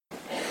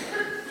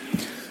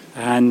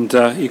And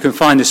you can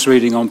find this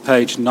reading on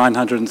page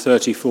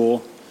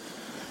 934.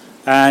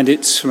 And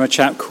it's from a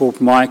chap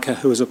called Micah,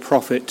 who was a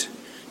prophet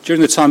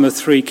during the time of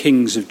 3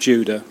 kings of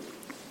Judah.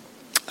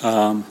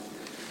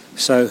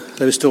 So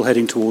they were still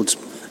heading towards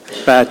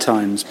bad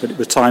times, but it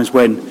were times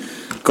when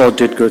God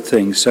did good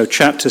things. So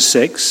chapter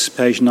 6,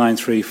 page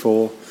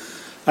 934,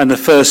 and the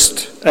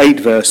first 8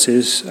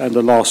 verses, and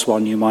the last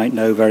one you might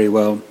know very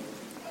well.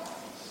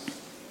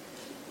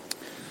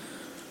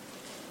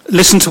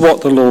 Listen to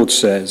what the Lord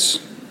says.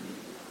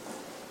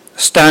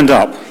 Stand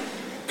up,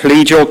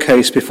 plead your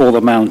case before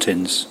the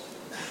mountains.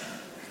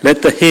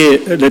 Let the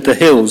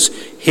hills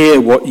hear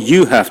what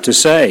you have to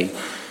say.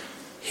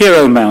 Hear,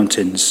 O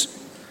mountains,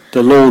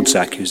 the Lord's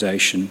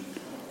accusation.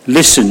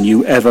 Listen,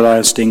 you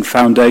everlasting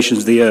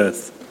foundations of the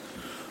earth.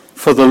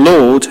 For the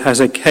Lord has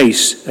a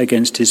case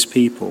against his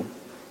people.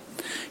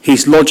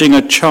 He's lodging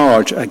a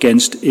charge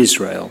against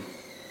Israel.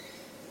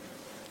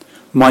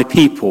 My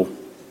people,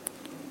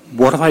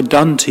 what have I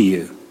done to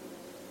you?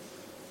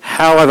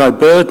 How have I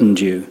burdened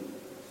you?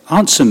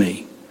 Answer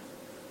me.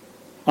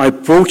 I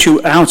brought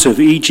you out of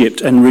Egypt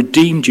and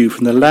redeemed you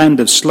from the land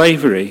of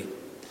slavery.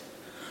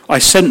 I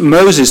sent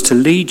Moses to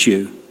lead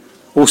you,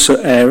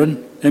 also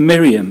Aaron and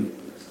Miriam.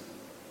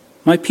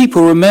 My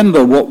people,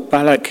 remember what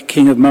Balak,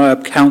 king of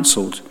Moab,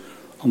 counseled,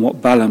 and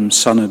what Balaam,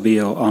 son of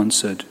Beor,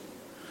 answered.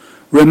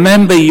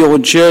 Remember your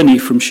journey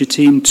from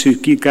Shittim to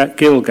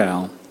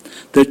Gilgal,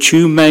 that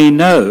you may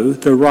know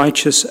the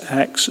righteous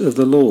acts of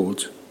the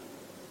Lord.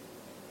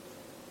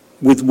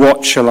 With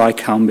what shall I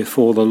come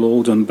before the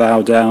Lord and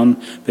bow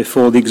down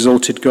before the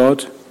exalted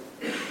God?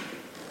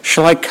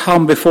 Shall I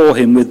come before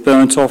him with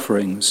burnt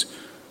offerings,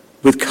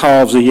 with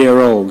calves a year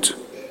old?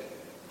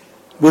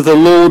 Will the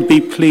Lord be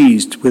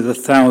pleased with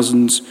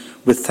thousands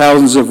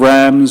of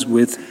rams,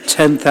 with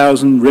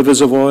 10,000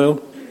 rivers of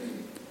oil?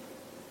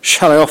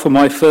 Shall I offer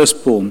my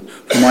firstborn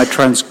for my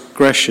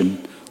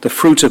transgression, the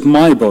fruit of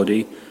my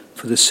body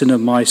for the sin of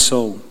my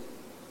soul?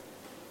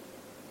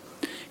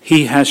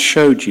 He has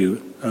showed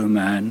you, O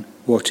man,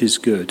 what is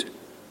good.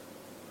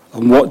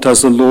 And what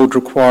does the Lord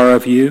require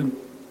of you?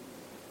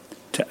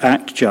 To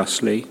act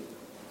justly,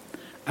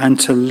 and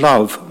to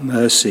love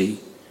mercy,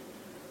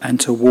 and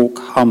to walk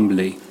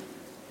humbly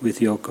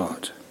with your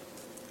God.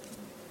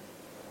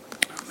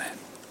 Amen.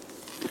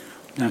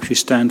 Now if you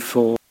stand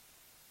for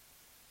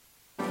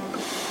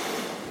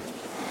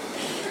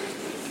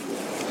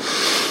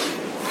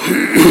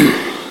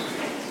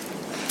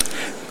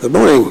Good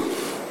morning.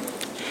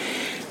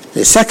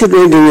 The second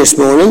reading this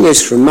morning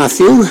is from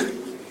Matthew,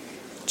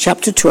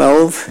 chapter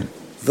 12,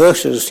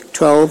 verses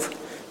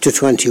 12 to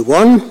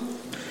 21.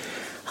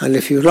 And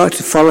if you'd like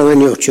to follow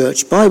in your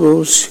church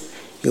Bibles,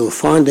 you'll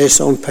find this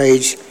on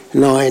page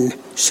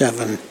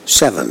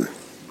 977.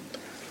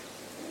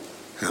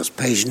 That's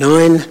page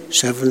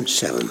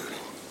 977.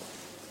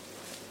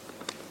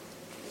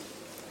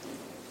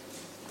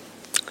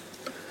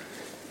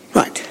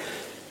 Right.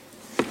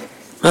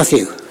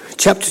 Matthew,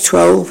 chapter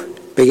 12,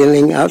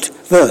 beginning at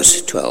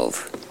verse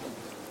 12.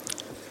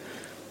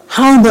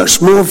 How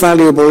much more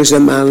valuable is a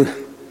man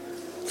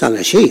than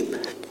a sheep?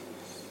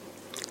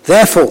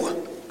 Therefore,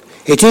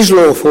 it is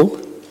lawful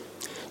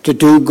to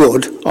do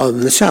good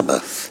on the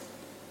Sabbath.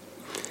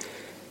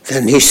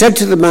 Then he said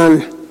to the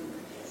man,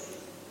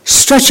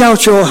 stretch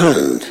out your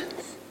hand.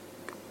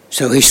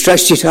 So he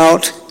stretched it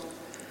out,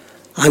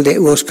 and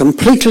it was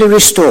completely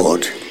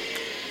restored,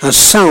 as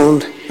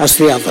sound as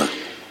the other.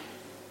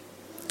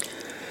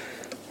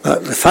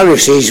 But the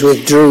Pharisees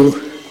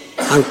withdrew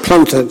and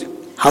plotted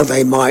how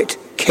they might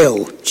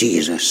kill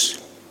Jesus.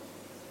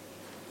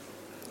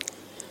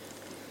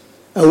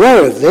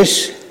 Aware of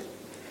this,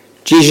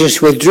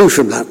 Jesus withdrew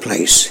from that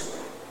place.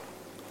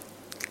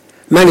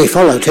 Many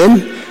followed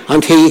him,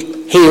 and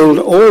he healed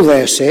all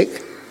their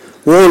sick,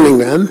 warning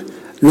them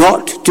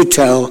not to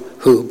tell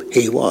who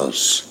he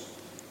was.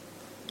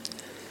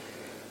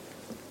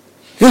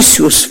 This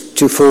was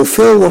to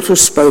fulfill what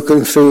was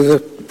spoken through the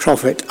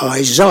prophet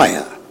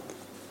Isaiah.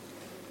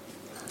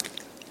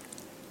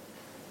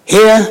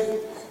 Here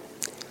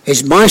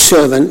is my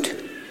servant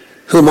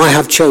whom I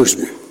have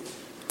chosen,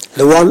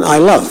 the one I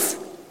love,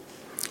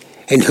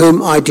 in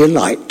whom I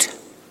delight.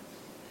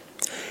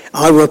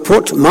 I will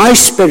put my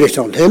spirit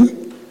on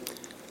him,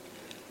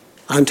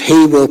 and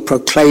he will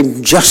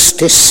proclaim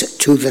justice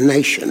to the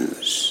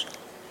nations.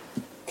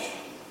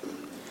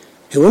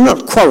 He will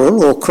not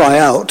quarrel or cry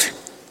out.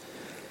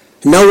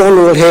 No one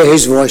will hear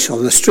his voice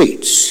on the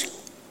streets.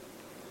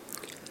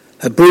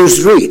 A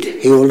bruised reed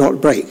he will not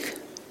break,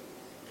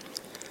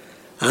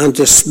 and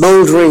a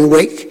smouldering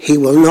wick he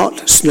will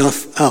not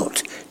snuff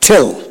out,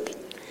 till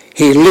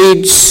he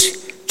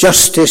leads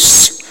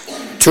justice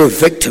to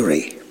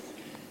victory.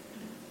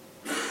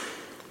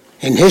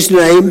 In his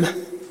name,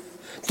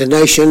 the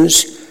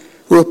nations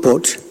will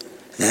put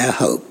their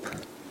hope.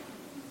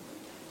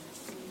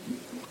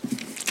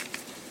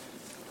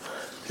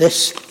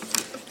 This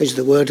is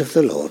the word of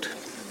the Lord.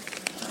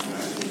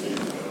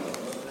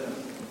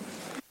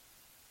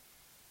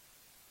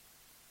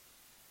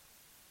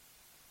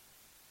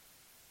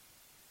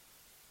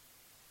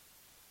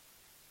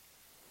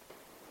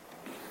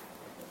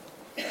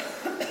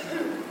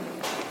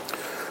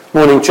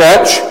 Morning,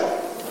 church.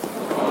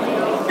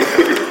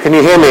 Can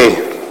you hear me?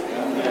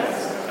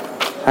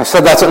 I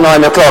said that at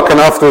 9 o'clock, and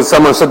afterwards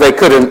someone said they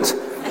couldn't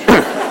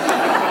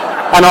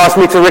and asked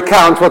me to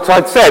recount what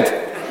I'd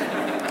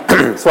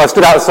said. So I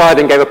stood outside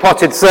and gave a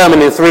potted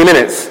sermon in 3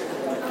 minutes.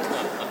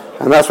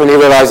 And that's when you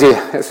realise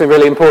it's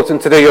really important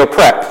to do your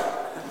prep.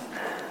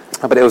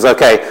 But it was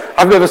okay.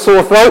 I have a bit of a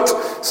sore throat,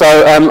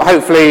 so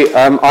hopefully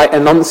I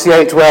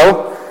enunciate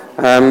well.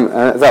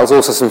 That was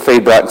also some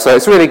feedback, so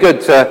it's really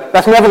good.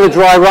 That's never a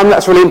dry run,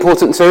 that's really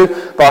important too,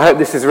 but I hope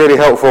this is really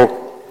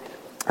helpful.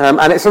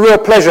 And it's a real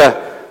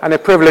pleasure and a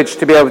privilege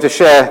to be able to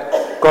share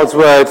God's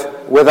word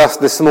with us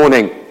this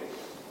morning.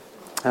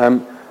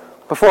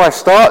 Before I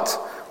start,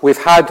 we've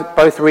had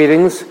both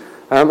readings.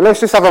 Let's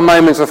just have a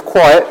moment of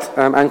quiet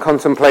and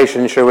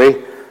contemplation, shall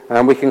we?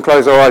 We can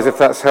close our eyes if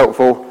that's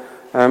helpful,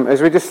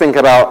 as we just think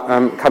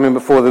about coming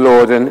before the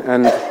Lord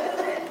and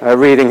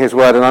reading his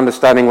word and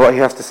understanding what he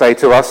has to say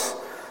to us,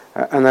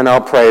 and then I'll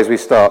pray as we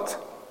start.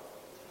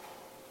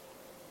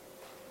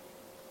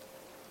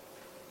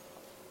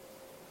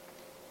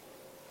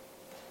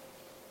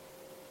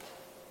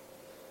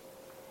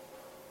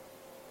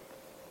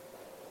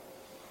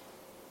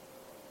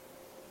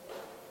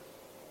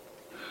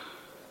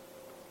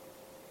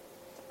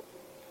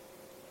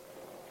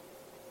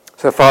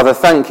 So, Father,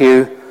 thank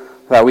you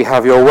that we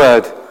have your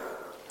word,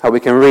 that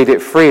we can read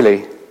it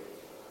freely.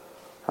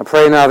 I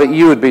pray now that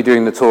you would be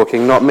doing the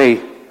talking, not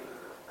me,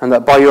 and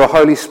that by your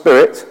Holy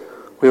Spirit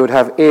we would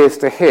have ears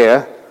to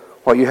hear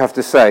what you have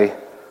to say,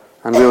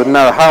 and we would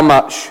know how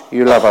much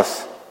you love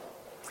us.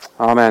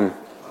 Amen.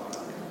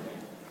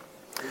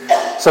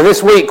 So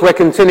this week we're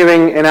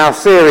continuing in our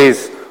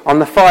series on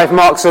the 5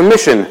 marks of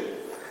mission,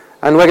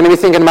 and we're going to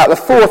be thinking about the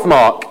 4th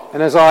mark,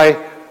 and as I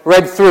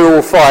read through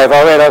all 5,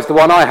 I realised the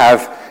one I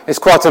have is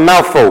quite a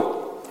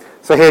mouthful.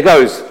 So here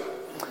goes.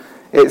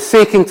 It's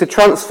seeking to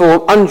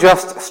transform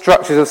unjust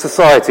structures of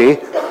society,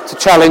 to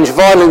challenge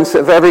violence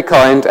of every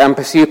kind, and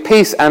pursue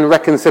peace and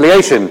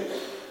reconciliation.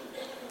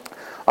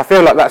 I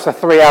feel like that's a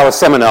 3-hour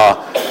seminar,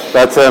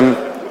 but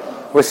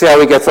we'll see how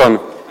we get on.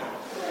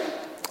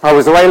 I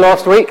was away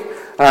last week,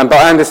 but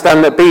I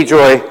understand that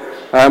B-Joy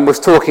was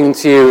talking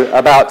to you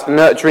about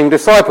nurturing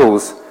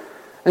disciples.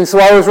 And so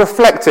I was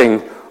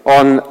reflecting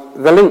on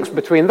the links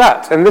between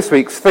that and this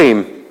week's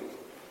theme.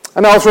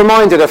 And I was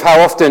reminded of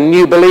how often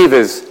new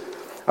believers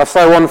are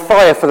so on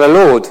fire for the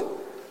Lord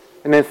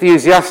and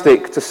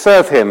enthusiastic to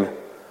serve him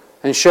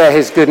and share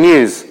his good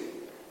news.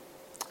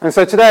 And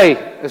so today,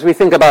 as we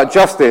think about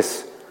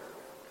justice,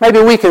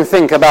 maybe we can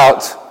think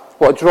about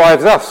what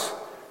drives us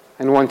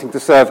in wanting to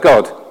serve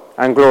God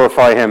and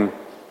glorify him.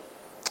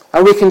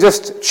 And we can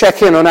just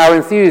check in on our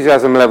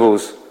enthusiasm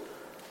levels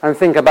and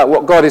think about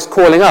what God is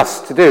calling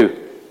us to do.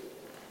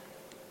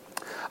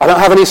 I don't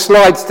have any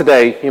slides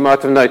today, you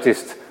might have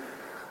noticed.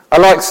 I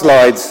like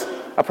slides.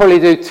 I probably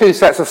do 2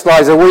 sets of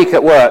slides a week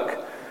at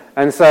work.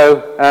 And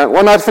so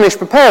when I'd finished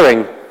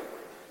preparing,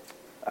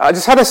 I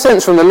just had a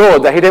sense from the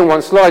Lord that he didn't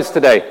want slides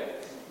today.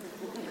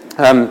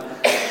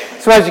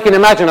 So as you can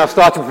imagine, I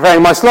started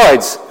preparing my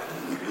slides.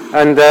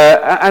 And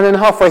then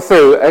halfway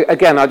through,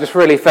 again, I just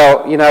really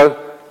felt,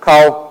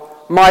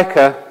 Carl,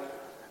 Micah,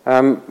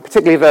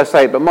 particularly verse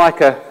 8, but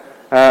Micah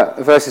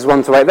verses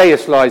 1 to 8, they're your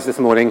slides this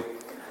morning.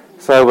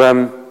 So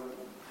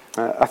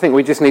I think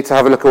we just need to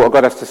have a look at what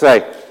God has to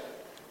say.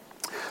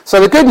 So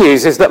the good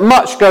news is that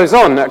much goes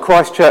on at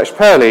Christ Church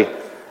Purley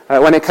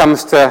when it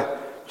comes to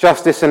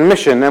justice and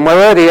mission, and we're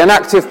already an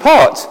active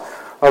part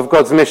of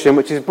God's mission,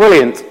 which is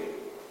brilliant.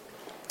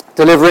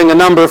 Delivering a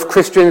number of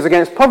Christians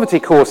Against Poverty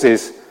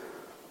courses,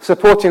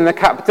 supporting the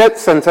CAP Debt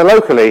Centre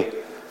locally,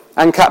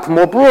 and CAP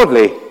more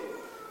broadly,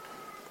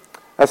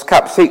 as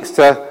CAP seeks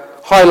to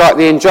highlight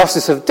the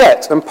injustice of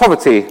debt and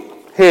poverty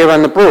here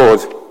and abroad.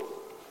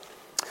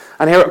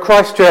 And here at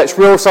Christ Church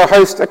we also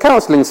host a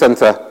counselling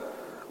centre,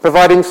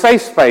 providing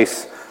safe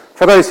space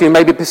for those who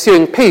may be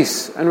pursuing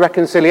peace and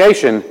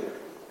reconciliation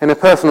in a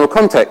personal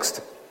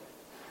context.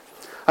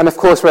 And of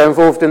course we're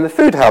involved in the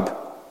Food Hub.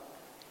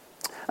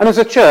 And as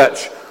a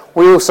church,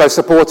 we also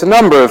support a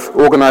number of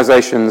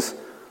organisations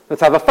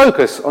that have a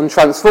focus on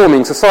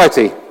transforming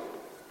society.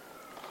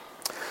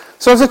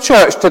 So as a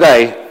church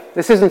today,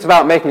 this isn't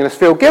about making us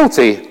feel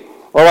guilty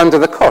or under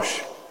the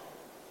cosh.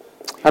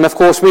 And of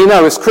course we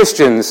know as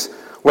Christians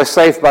we're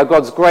saved by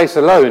God's grace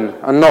alone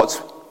and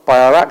not by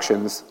our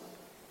actions.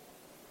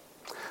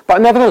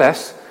 But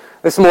nevertheless,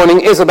 this morning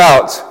is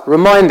about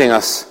reminding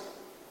us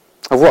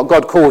of what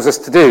God calls us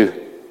to do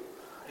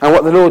and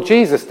what the Lord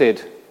Jesus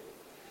did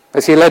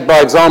as he led by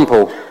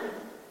example,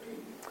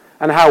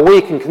 and how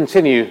we can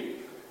continue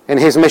in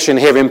his mission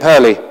here in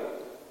Purley.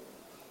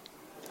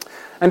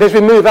 And as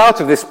we move out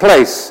of this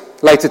place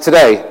later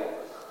today,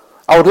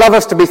 I would love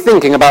us to be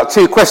thinking about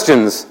 2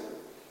 questions.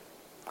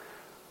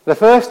 The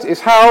first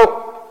is,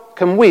 how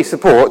can we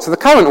support the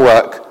current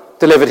work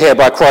delivered here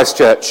by Christ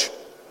Church?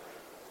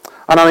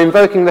 And I'm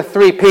invoking the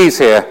 3 P's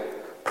here: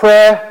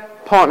 prayer,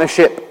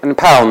 partnership and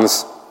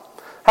pounds.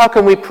 How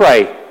can we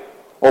pray,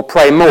 or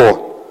pray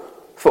more,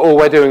 for all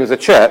we're doing as a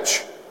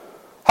church?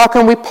 How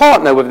can we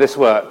partner with this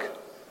work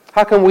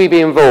How can we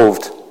be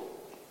involved?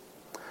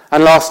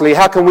 And lastly,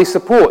 how can we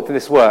support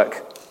this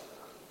work?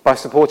 By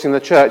supporting the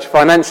church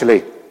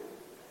financially.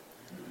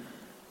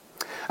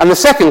 And the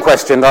second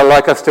question that I'd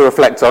like us to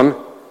reflect on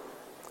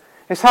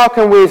is how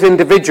can we as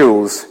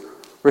individuals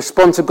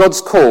respond to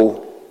God's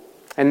call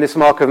in this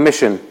mark of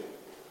mission?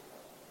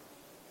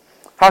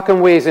 How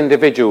can we as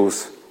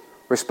individuals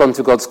respond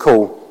to God's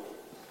call?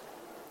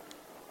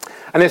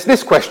 And it's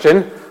this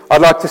question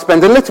I'd like to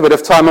spend a little bit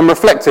of time on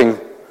reflecting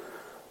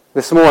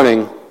this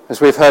morning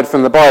as we've heard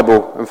from the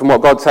Bible and from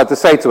what God's had to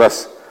say to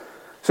us.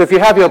 So if you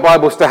have your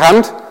Bibles to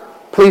hand,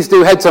 please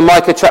do head to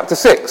Micah chapter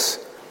 6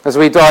 as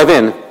we dive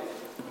in.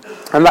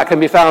 And that can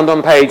be found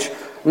on page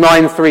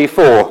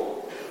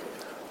 934.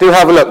 Do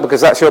have a look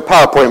because that's your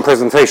PowerPoint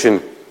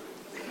presentation.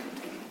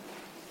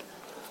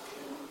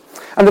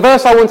 And the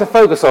verse I want to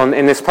focus on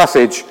in this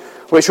passage,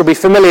 which will be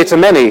familiar to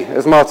many,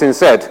 as Martin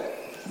said,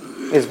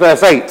 is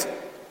verse 8,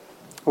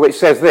 which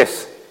says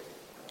this: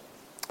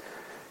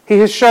 "He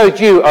has showed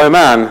you, O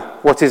man,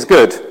 what is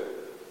good.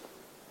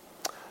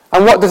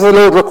 And what does the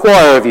Lord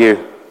require of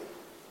you?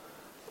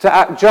 To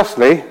act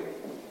justly,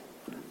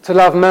 to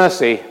love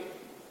mercy,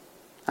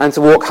 and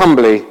to walk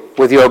humbly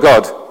with your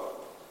God."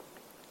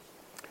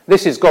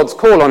 This is God's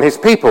call on his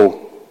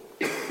people.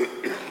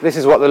 This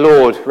is what the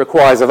Lord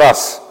requires of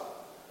us.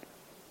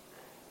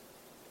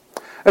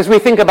 As we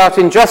think about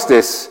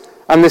injustice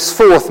and this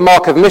fourth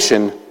mark of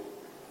mission,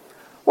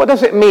 what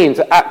does it mean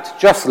to act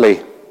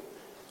justly?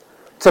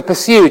 To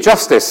pursue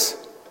justice?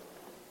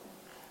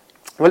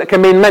 Well, it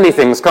can mean many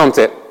things, can't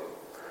it?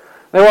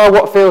 There are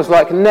what feels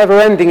like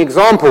never-ending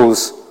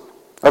examples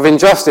of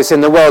injustice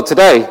in the world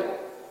today.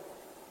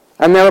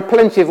 And there are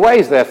plenty of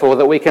ways, therefore,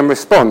 that we can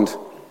respond.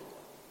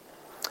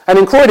 And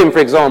in Croydon, for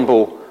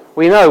example,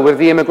 we know with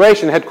the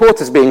immigration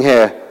headquarters being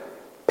here,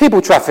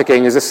 people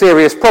trafficking is a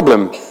serious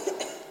problem.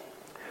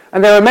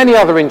 And there are many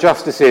other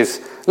injustices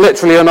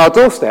literally on our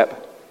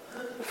doorstep: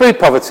 food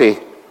poverty,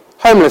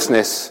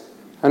 homelessness,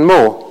 and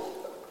more.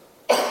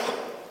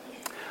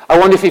 I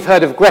wonder if you've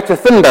heard of Greta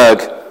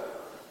Thunberg.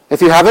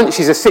 If you haven't,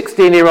 she's a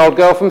 16-year-old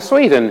girl from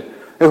Sweden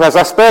who has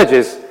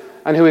Asperger's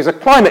and who is a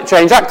climate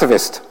change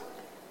activist.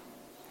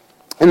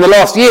 In the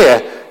last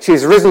year,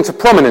 she's risen to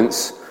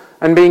prominence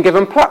and been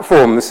given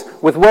platforms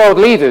with world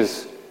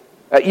leaders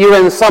at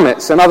UN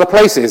summits and other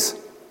places.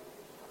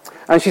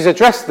 And she's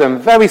addressed them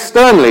very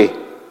sternly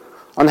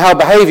on how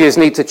behaviours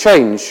need to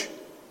change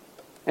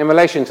in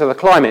relation to the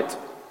climate.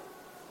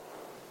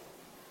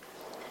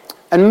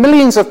 And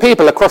millions of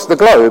people across the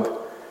globe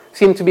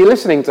seem to be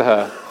listening to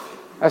her,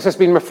 as has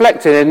been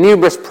reflected in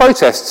numerous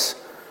protests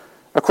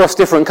across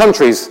different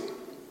countries.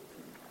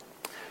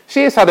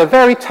 She has had a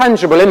very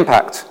tangible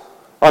impact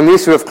on the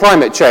issue of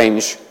climate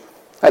change,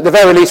 at the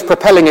very least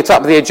propelling it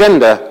up the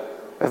agenda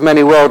of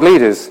many world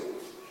leaders.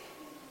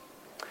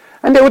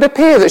 And it would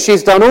appear that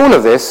she's done all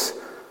of this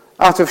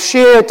out of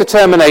sheer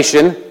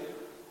determination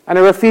and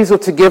a refusal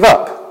to give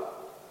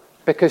up,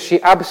 because she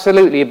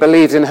absolutely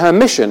believes in her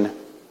mission,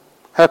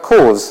 her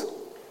cause.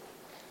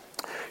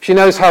 She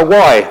knows her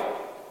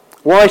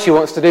why she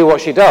wants to do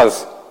what she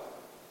does.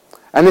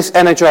 And this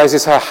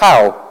energizes her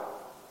how.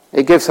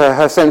 It gives her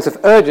her sense of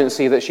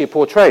urgency that she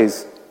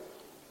portrays.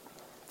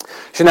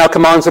 She now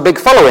commands a big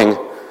following,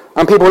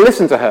 and people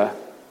listen to her.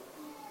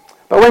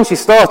 But when she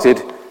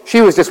started,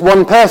 she was just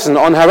one person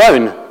on her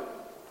own,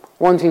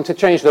 wanting to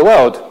change the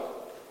world.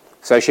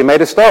 So she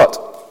made a start.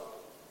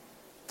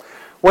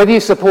 Whether you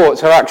support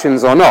her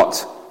actions or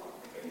not,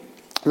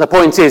 the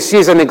point is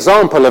she's an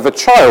example of a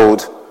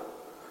child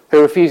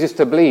who refuses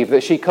to believe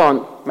that she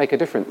can't make a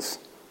difference.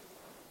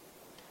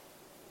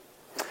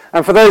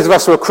 And for those of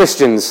us who are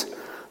Christians,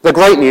 the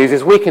great news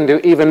is we can do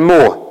even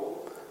more.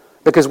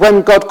 Because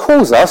when God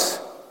calls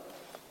us,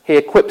 he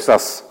equips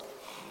us,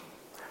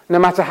 no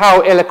matter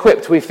how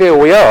ill-equipped we feel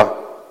we are.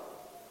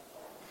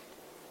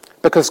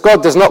 Because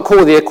God does not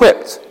call the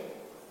equipped,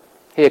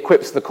 he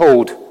equips the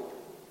called.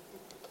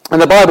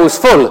 And the Bible is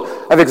full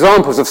of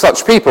examples of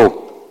such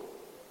people.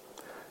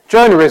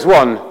 Jonah is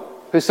one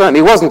who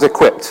certainly wasn't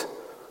equipped,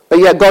 but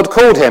yet God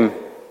called him.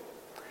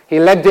 He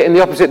legged it in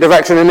the opposite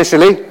direction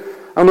initially,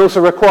 and also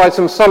required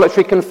some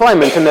solitary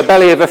confinement in the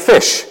belly of a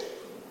fish.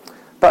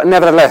 But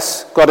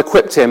nevertheless, God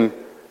equipped him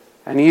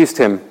and used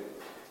him.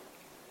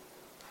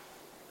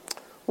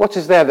 What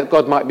is there that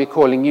God might be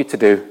calling you to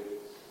do,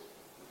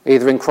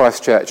 either in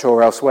Christchurch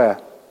or elsewhere?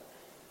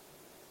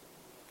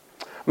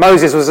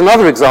 Moses was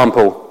another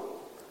example.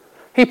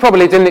 He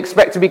probably didn't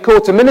expect to be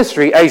called to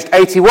ministry aged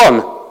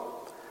 81.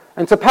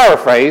 And to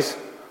paraphrase,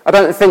 I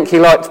don't think he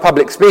liked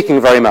public speaking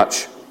very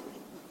much.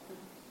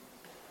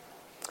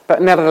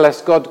 But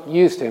nevertheless, God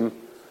used him,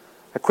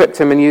 equipped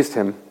him and used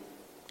him.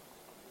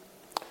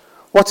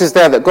 What is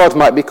there that God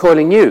might be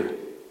calling you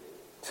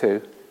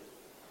to?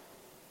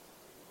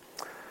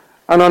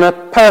 And on a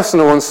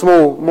personal and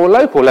small, more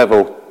local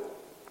level,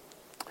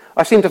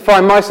 I seem to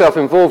find myself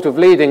involved with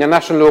leading a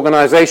national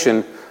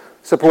organisation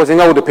supporting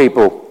older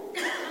people.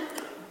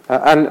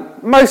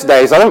 And most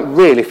days I don't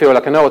really feel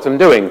like I know what I'm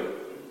doing.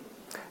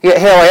 Yet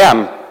here I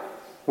am,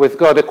 with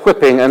God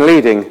equipping and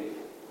leading.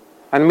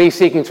 and me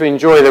seeking to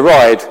enjoy the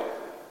ride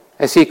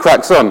as he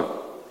cracks on.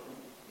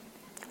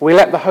 We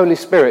let the Holy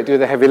Spirit do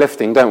the heavy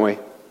lifting, don't we?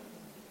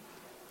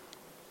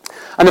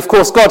 And of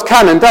course, God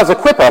can and does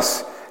equip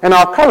us in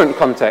our current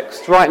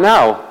context, right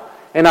now,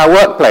 in our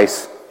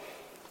workplace,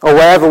 or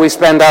wherever we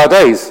spend our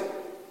days.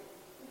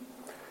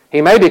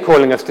 He may be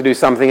calling us to do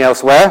something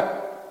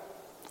elsewhere,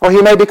 or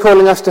he may be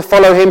calling us to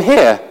follow him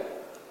here,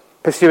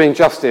 pursuing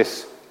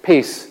justice,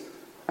 peace,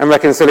 and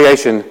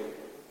reconciliation,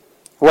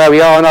 where we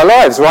are in our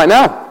lives right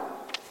now.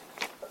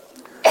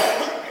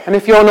 And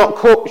if you're not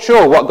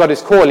sure what God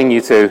is calling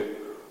you to,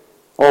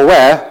 or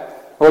where,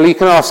 well, you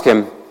can ask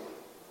him.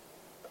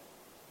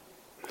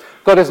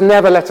 God has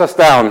never let us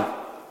down.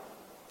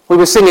 We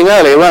were singing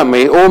earlier, weren't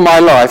we? All my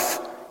life,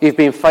 you've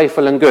been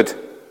faithful and good.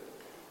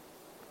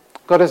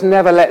 God has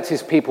never let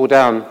his people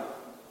down.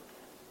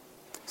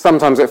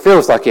 Sometimes it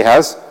feels like he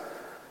has.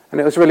 And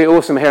it was really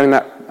awesome hearing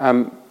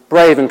that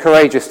brave and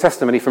courageous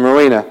testimony from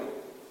Marina.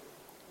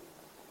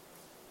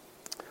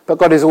 But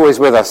God is always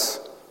with us.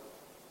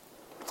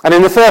 And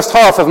in the first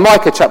half of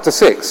Micah chapter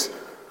 6,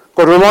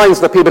 God reminds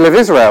the people of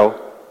Israel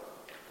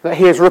that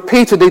he has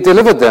repeatedly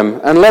delivered them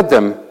and led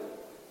them.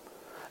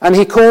 And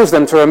he calls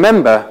them to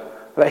remember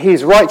that he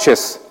is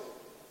righteous.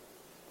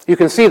 You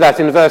can see that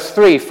in verse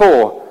 3,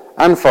 4,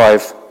 and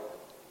 5.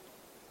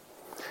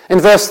 In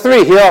verse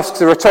 3, he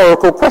asks a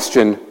rhetorical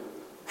question,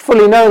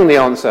 fully knowing the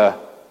answer.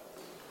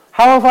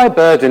 How have I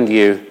burdened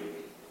you?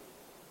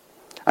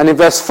 And in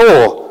verse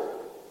 4,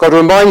 God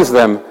reminds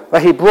them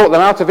that he brought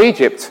them out of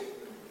Egypt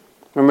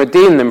and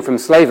redeemed them from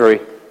slavery.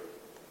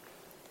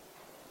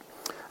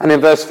 And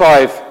in verse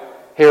 5,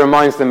 he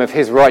reminds them of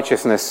his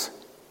righteousness.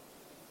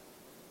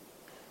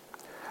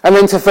 And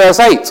then to verse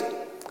 8,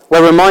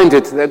 we're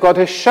reminded that God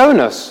has shown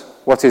us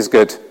what is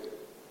good.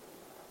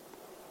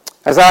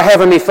 As our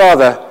Heavenly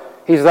Father,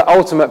 he's the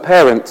ultimate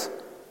parent.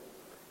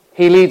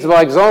 He leads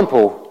by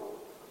example,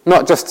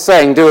 not just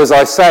saying, do as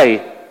I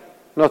say,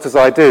 not as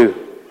I do.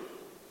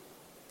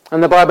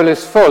 And the Bible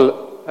is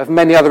full of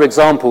many other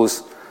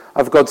examples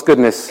of God's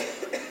goodness.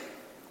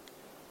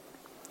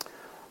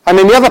 And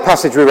in the other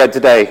passage we read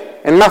today,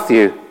 in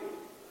Matthew,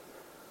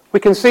 we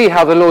can see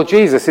how the Lord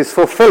Jesus is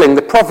fulfilling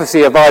the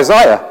prophecy of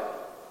Isaiah,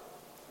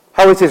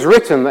 how it is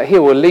written that he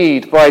will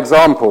lead by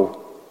example,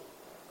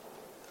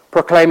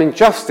 proclaiming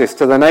justice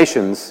to the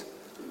nations,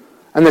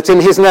 and that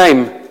in his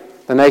name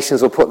the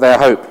nations will put their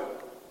hope.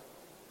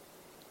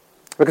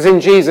 Because in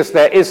Jesus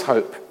there is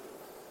hope,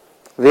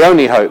 the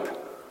only hope,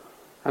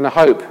 and a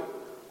hope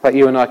that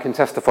you and I can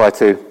testify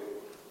to.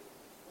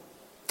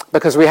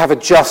 Because we have a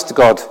just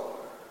God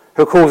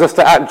who calls us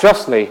to act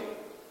justly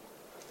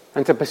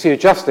and to pursue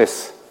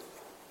justice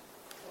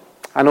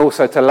and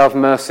also to love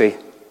mercy.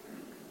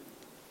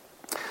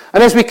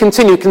 And as we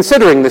continue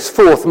considering this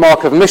fourth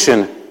mark of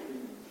mission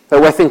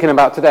that we're thinking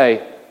about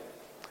today,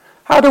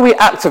 how do we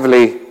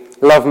actively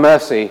love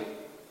mercy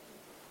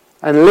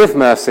and live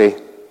mercy?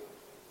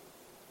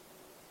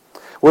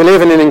 We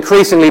live in an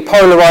increasingly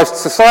polarized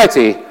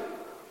society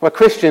where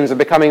Christians are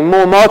becoming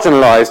more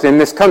marginalized in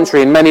this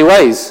country in many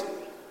ways.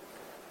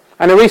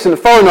 And a recent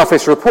Foreign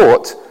Office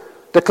report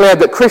declared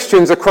that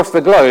Christians across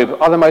the globe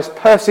are the most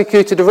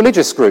persecuted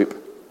religious group.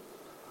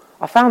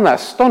 I found that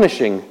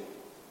astonishing.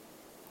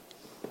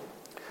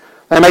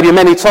 There may be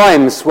many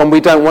times when we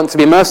don't want to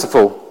be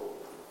merciful.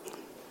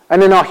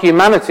 And in our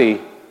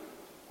humanity,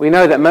 we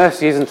know that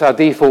mercy isn't our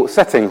default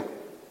setting.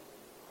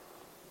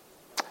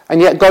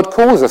 And yet God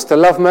calls us to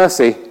love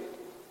mercy.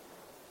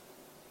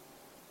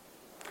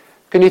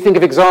 Can you think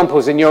of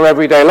examples in your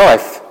everyday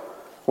life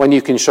when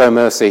you can show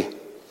mercy?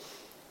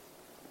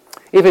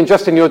 Even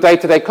just in your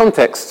day-to-day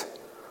context,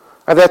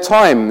 are there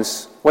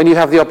times when you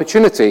have the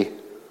opportunity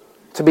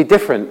to be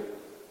different,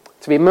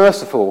 to be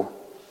merciful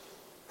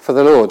for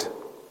the Lord?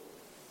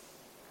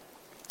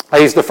 I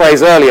used the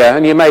phrase earlier,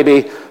 and you may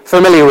be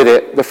familiar with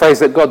it, the phrase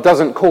that God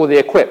doesn't call the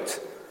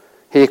equipped,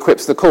 he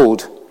equips the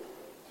called.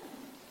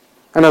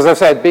 And as I've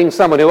said, being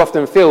someone who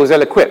often feels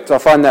ill-equipped, I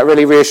find that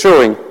really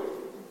reassuring.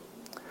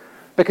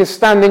 Because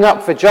standing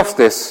up for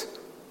justice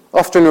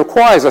often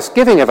requires us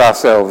giving of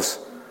ourselves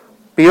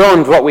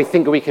beyond what we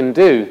think we can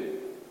do,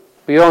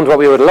 beyond what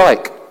we would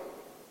like,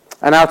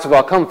 and out of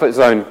our comfort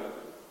zone.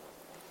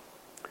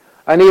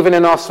 And even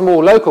in our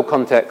small local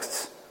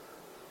contexts,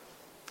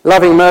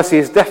 loving mercy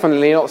is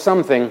definitely not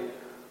something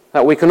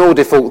that we can all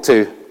default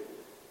to.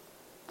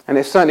 And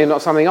it's certainly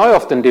not something I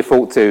often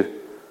default to.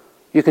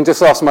 You can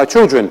just ask my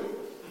children,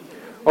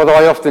 although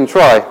I often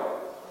try.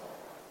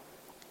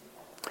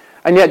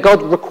 And yet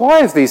God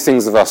requires these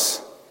things of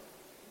us.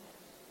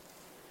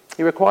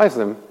 He requires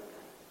them.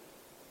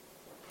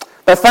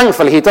 But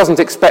thankfully, he doesn't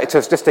expect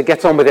us just to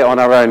get on with it on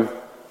our own.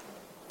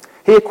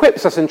 He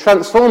equips us and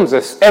transforms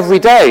us every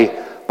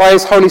day by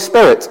his Holy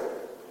Spirit.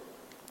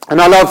 And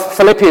I love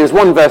Philippians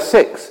 1 verse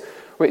 6,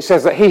 which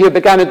says that he who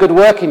began a good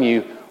work in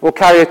you will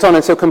carry it on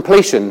until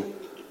completion,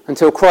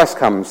 until Christ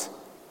comes.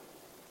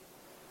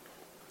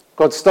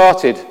 God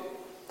started,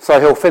 so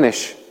he'll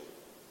finish.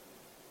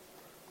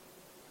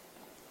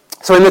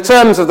 So in the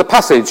terms of the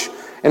passage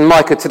in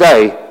Micah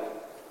today,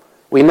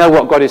 We know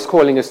what God is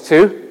calling us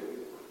to.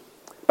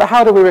 But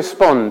how do we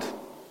respond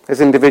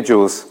as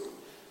individuals?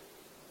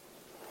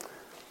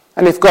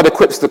 And if God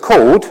equips the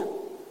called,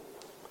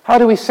 how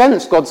do we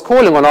sense God's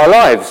calling on our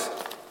lives?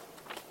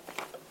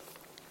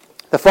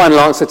 The final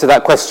answer to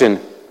that question,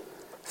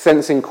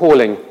 sensing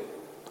calling,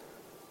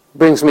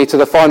 brings me to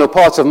the final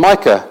part of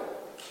Micah,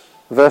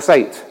 verse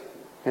 8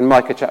 in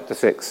Micah chapter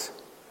 6.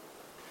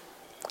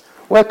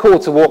 We're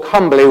called to walk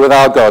humbly with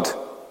our God.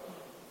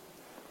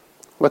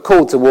 We're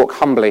called to walk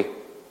humbly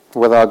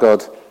with our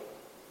God.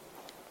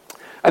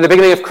 At the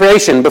beginning of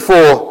creation,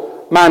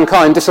 before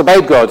mankind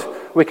disobeyed God,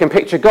 we can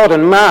picture God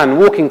and man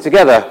walking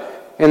together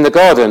in the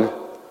garden.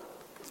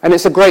 And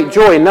it's a great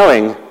joy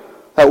knowing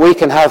that we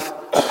can have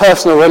a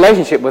personal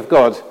relationship with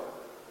God,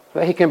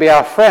 that he can be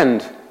our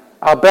friend,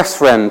 our best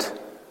friend.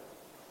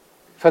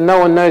 For no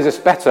one knows us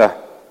better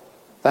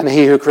than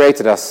he who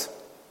created us.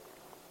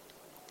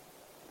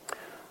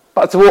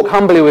 But to walk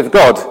humbly with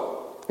God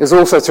is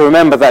also to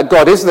remember that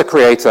God is the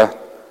Creator,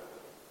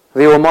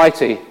 the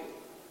Almighty,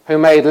 who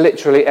made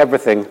literally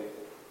everything.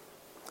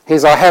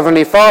 He's our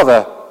Heavenly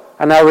Father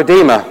and our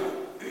Redeemer.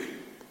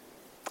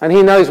 And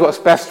he knows what's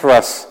best for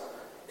us,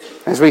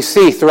 as we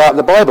see throughout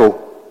the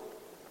Bible.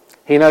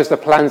 He knows the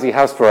plans he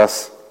has for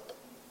us.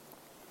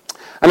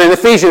 And in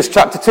Ephesians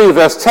chapter 2,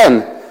 verse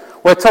 10,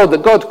 we're told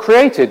that God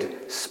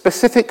created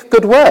specific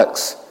good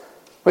works,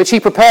 which he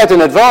prepared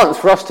in advance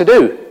for us to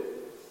do.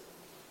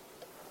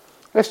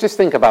 Let's just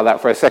think about that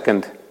for a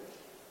second.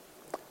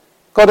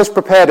 God has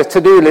prepared a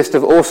to-do list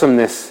of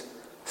awesomeness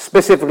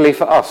specifically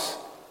for us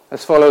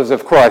as followers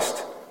of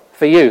Christ,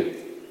 for you,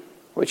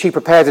 which he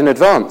prepared in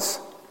advance.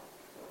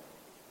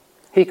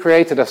 He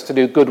created us to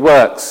do good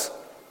works.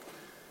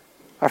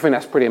 I think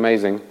that's pretty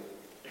amazing.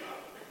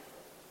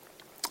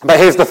 But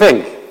here's the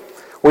thing.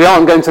 We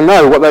aren't going to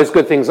know what those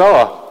good things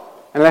are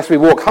unless we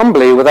walk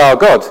humbly with our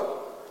God,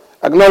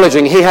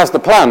 acknowledging he has the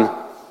plan,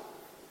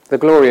 the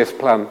glorious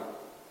plan.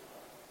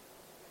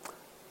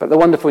 But the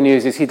wonderful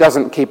news is he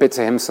doesn't keep it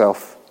to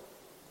himself.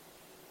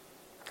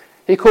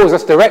 He calls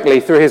us directly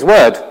through his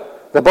word,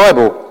 the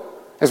Bible,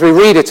 as we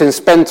read it and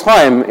spend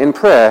time in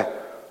prayer,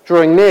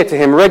 drawing near to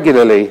him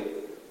regularly.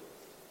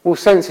 We'll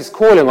sense his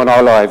calling on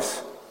our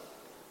lives,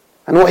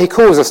 and what he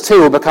calls us to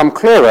will become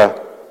clearer.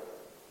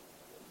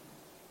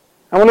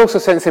 And we'll also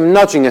sense him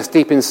nudging us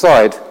deep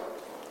inside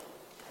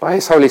by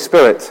his Holy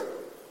Spirit.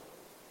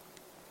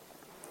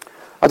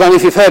 I don't know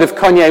if you've heard of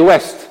Kanye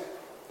West.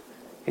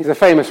 He's a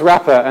famous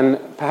rapper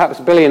and perhaps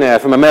billionaire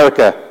from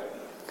America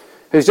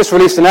who's just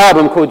released an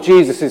album called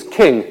Jesus is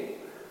King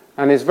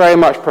and is very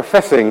much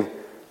professing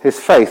his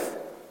faith.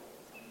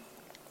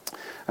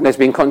 And there's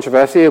been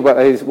controversy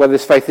whether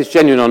this faith is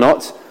genuine or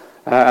not,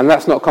 and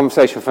that's not a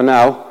conversation for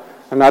now,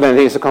 and I don't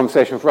think it's a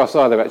conversation for us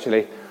either,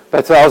 actually.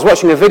 But I was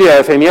watching a video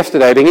of him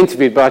yesterday being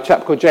interviewed by a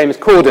chap called James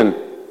Corden.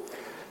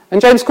 And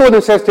James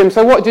Corden says to him,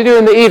 "So what do you do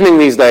in the evening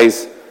these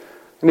days?"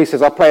 And he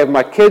says, "I play with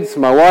my kids,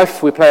 my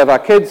wife, we play with our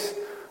kids,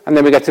 and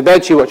then we get to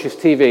bed, she watches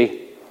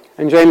TV."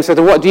 And James said,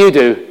 "And what do you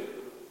do?"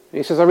 And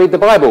he says, "I read the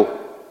Bible."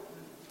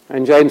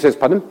 And James says,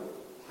 "Pardon?"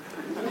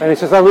 And he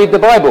says, "I read the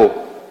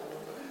Bible.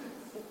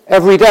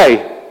 Every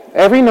day,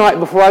 every night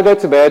before I go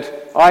to bed,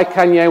 I,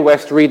 Kanye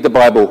West, read the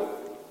Bible."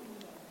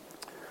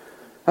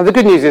 And the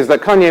good news is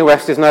that Kanye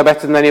West is no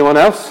better than anyone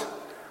else.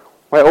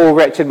 We're all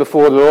wretched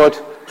before the Lord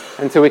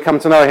until we come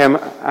to know him,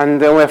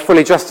 and we're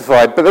fully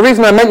justified. But the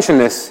reason I mention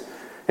this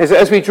is that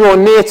as we draw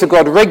near to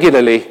God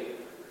regularly,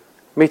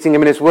 meeting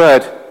him in his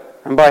word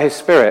and by his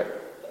Spirit,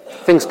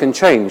 things can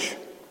change.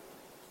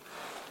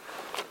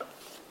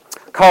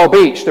 Carl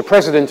Beach, the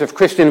president of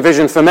Christian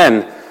Vision for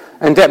Men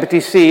and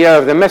deputy CEO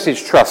of the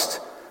Message Trust,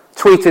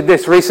 tweeted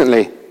this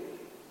recently,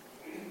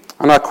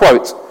 and I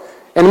quote,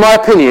 "In my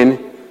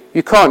opinion,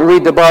 you can't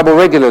read the Bible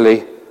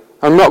regularly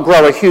and not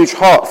grow a huge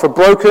heart for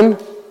broken,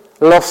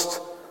 lost,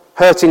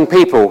 hurting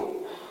people,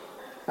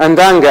 and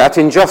anger at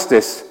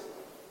injustice,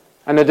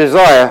 and a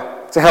desire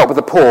to help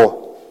the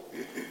poor.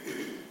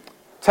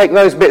 Take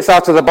those bits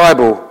out of the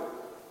Bible,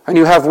 and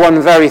you have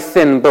one very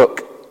thin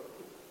book."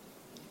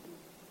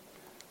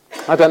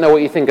 I don't know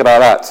what you think about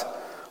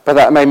that, but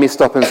that made me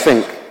stop and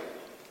think.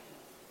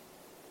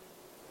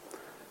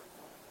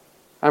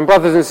 And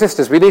brothers and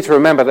sisters, we need to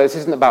remember that this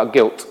isn't about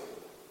guilt.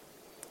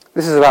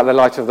 This is about the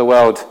light of the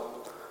world.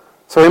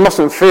 So we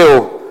mustn't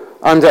feel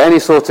under any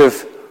sort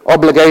of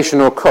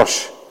obligation or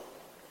cosh.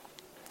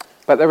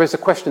 But there is a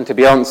question to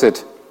be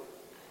answered.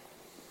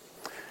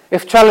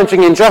 If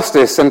challenging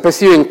injustice and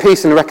pursuing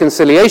peace and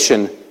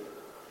reconciliation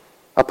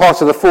are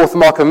part of the fourth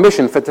Markan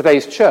mission for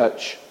today's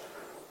church,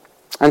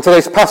 and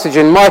today's passage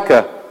in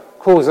Micah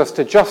calls us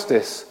to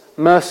justice,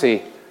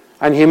 mercy,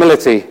 and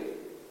humility,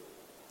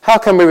 how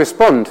can we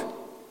respond?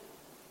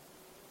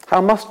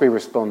 How must we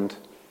respond?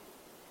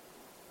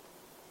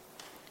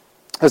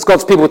 As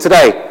God's people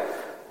today,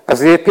 as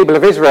the people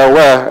of Israel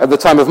were at the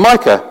time of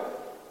Micah,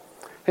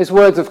 his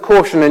words of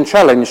caution and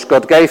challenge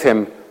God gave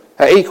him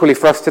are equally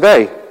for us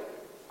today.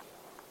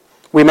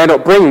 We may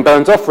not bring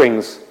burnt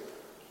offerings,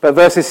 but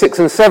verses 6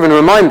 and 7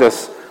 remind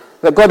us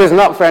that God isn't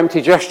up for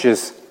empty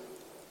gestures.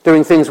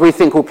 doing things we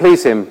think will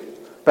please him,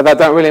 but that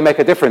don't really make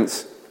a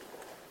difference.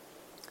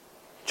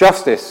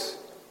 Justice,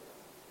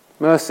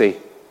 mercy,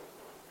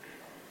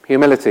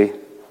 humility.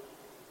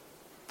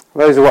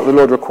 Those are what the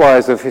Lord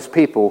requires of his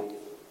people,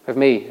 of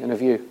me and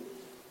of you.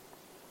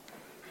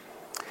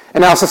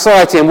 In our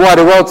society and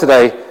wider world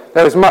today,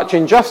 there is much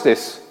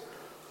injustice.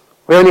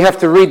 We only have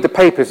to read the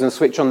papers and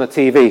switch on the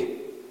TV.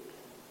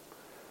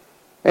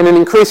 In an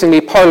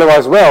increasingly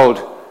polarised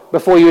world,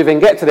 before you even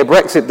get to the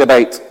Brexit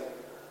debate,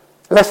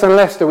 less and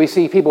less do we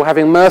see people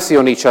having mercy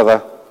on each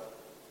other.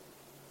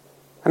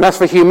 And as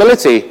for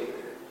humility,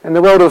 in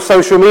the world of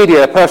social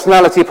media,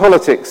 personality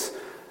politics,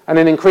 and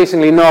an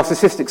increasingly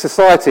narcissistic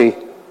society,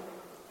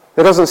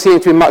 there doesn't seem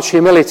to be much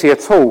humility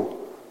at all.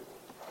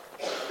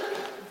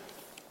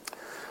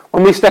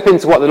 When we step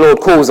into what the Lord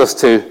calls us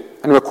to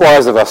and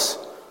requires of us,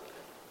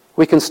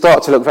 we can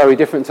start to look very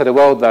different to the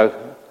world, though,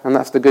 and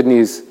that's the good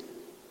news.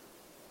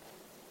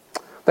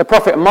 The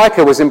prophet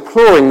Micah was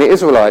imploring the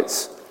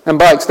Israelites, and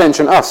by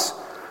extension us,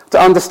 to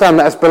understand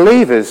that as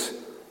believers,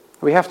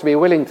 we have to be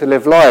willing to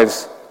live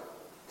lives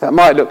that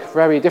might look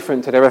very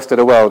different to the rest of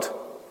the world.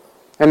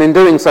 And in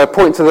doing so,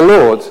 point to the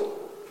Lord,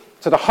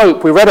 to the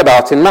hope we read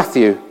about in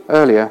Matthew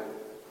earlier.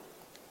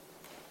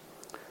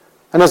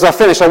 And as I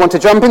finish, I want to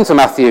jump into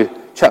Matthew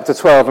chapter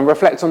 12 and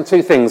reflect on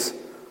two things.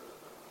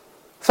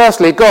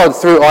 Firstly, God,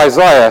 through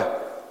Isaiah,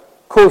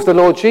 calls the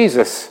Lord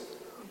Jesus,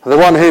 the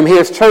one whom he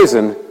has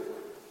chosen,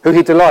 who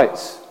he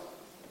delights,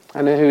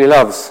 and who he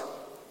loves.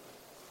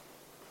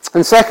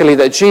 And secondly,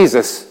 that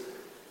Jesus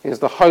is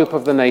the hope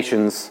of the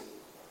nations.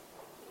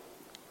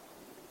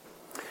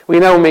 We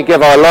know when we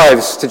give our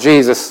lives to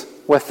Jesus,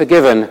 we're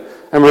forgiven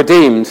and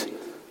redeemed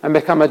and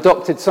become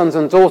adopted sons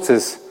and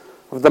daughters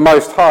of the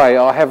Most High,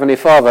 our Heavenly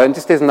Father. And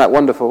just isn't that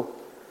wonderful?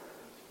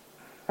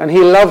 And he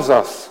loves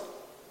us.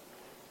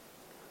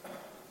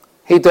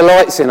 He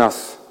delights in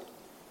us.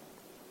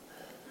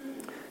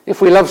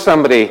 If we love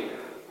somebody,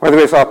 whether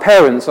it's our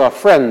parents, our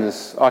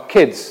friends, our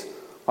kids,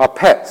 our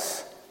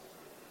pets,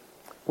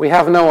 we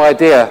have no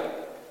idea.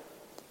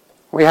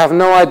 We have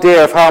no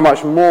idea of how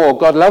much more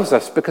God loves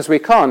us because we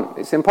can't.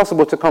 It's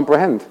impossible to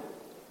comprehend.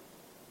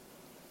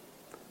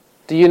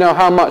 Do you know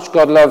how much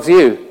God loves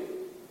you?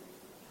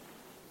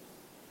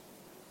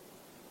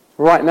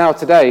 Right now,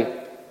 today.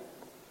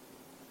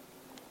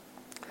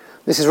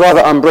 This is rather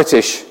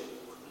un-British,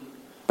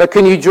 but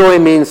can you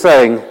join me in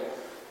saying,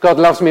 God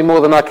loves me more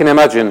than I can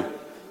imagine?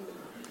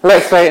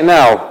 Let's say it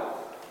now.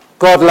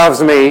 God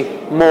loves me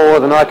more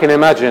than I can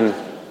imagine.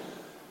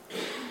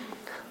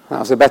 That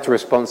was a better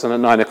response than at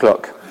 9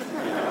 o'clock.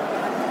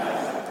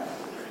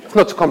 It's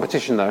not a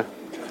competition, though.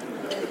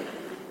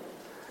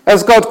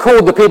 As God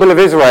called the people of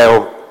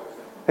Israel,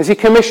 as he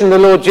commissioned the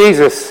Lord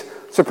Jesus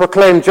to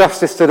proclaim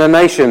justice to the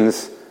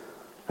nations,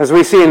 as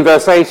we see in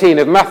verse 18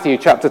 of Matthew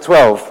chapter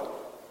 12,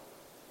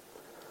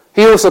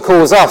 he also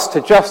calls us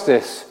to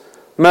justice,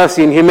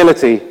 mercy and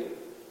humility,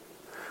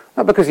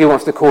 not because he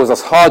wants to cause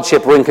us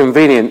hardship or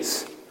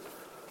inconvenience,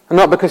 and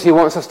not because he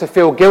wants us to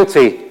feel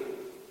guilty,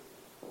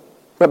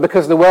 but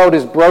because the world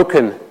is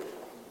broken.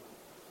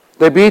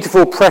 The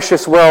beautiful,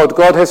 precious world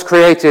God has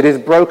created is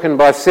broken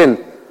by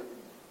sin.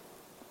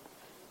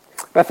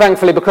 But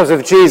thankfully, because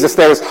of Jesus,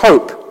 there is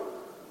hope,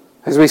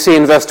 as we see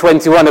in verse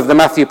 21 of the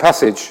Matthew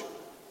passage.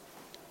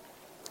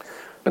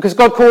 Because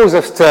God calls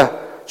us to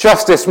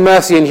justice,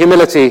 mercy and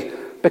humility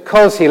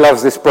because he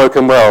loves this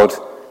broken world,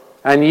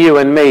 and you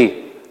and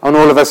me, and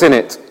all of us in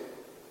it.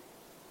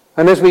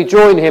 And as we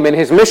join him in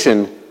his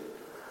mission,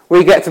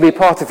 we get to be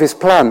part of his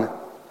plan,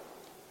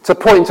 to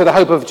point to the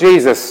hope of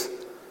Jesus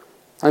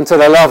and to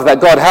the love that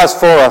God has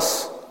for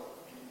us.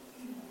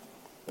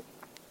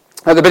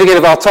 At the beginning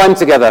of our time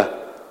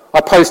together,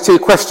 I posed two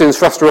questions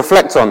for us to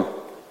reflect on.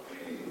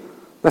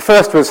 The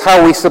first was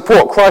how we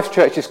support Christ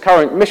Church's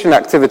current mission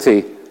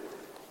activity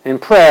in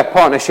prayer,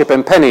 partnership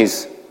and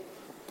pennies.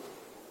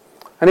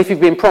 And if you've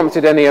been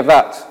prompted any of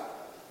that,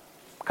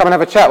 come and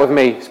have a chat with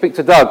me, speak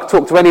to Doug,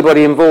 talk to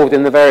anybody involved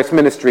in the various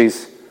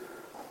ministries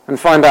and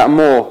find out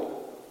more.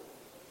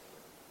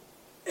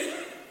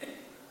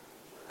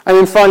 And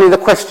then finally the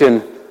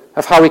question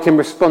of how we can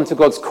respond to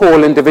God's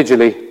call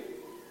individually.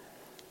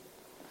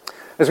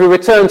 As we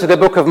return to the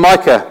book of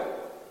Micah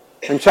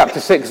in chapter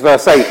 6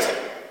 verse 8,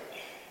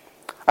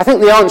 I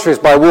think the answer is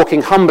by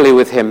walking humbly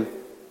with him,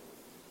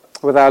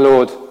 with our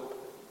Lord,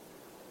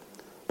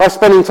 by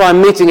spending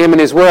time meeting him in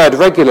his word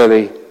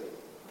regularly,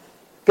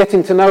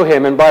 getting to know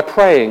him, and by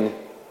praying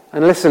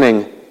and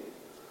listening,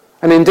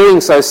 and in doing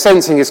so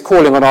sensing his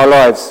calling on our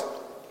lives.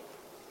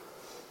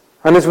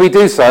 And as we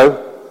do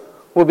so,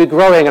 we'll be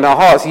growing in our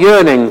hearts,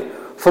 yearning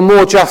for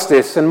more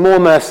justice and more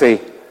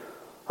mercy,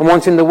 and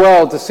wanting the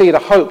world to see the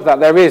hope that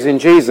there is in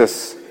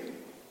Jesus.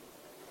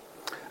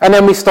 And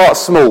then we start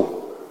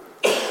small.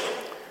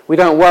 We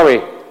don't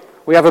worry.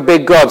 We have a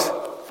big God.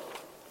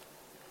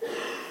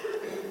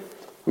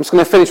 I'm just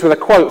going to finish with a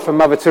quote from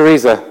Mother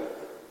Teresa,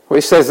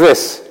 which says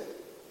this: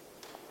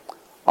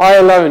 "I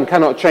alone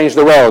cannot change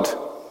the world,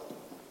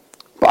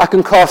 but I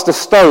can cast a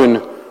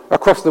stone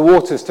across the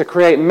waters to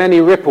create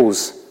many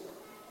ripples.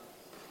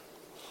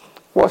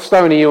 What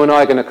stone are you and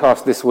I going to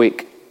cast this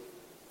week?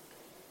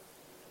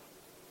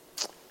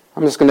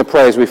 I'm just going to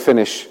pray as we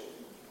finish.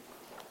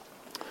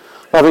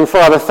 Loving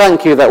Father,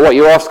 thank you that what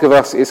you ask of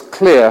us is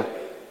clear.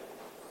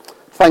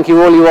 Thank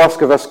you, all you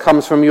ask of us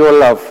comes from your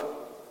love.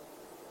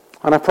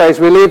 And I pray as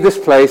we leave this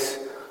place,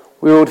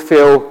 we would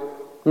feel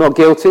not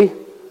guilty,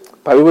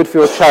 but we would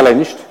feel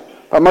challenged,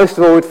 but most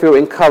of all, we'd feel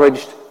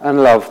encouraged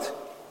and loved.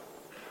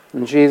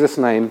 In Jesus'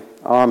 name,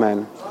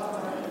 amen.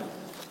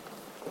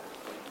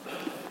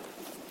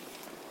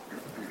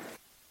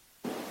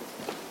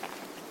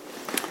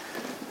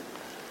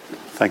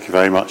 Thank you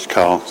very much,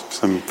 Carl.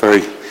 Some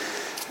very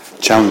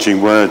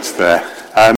challenging words there.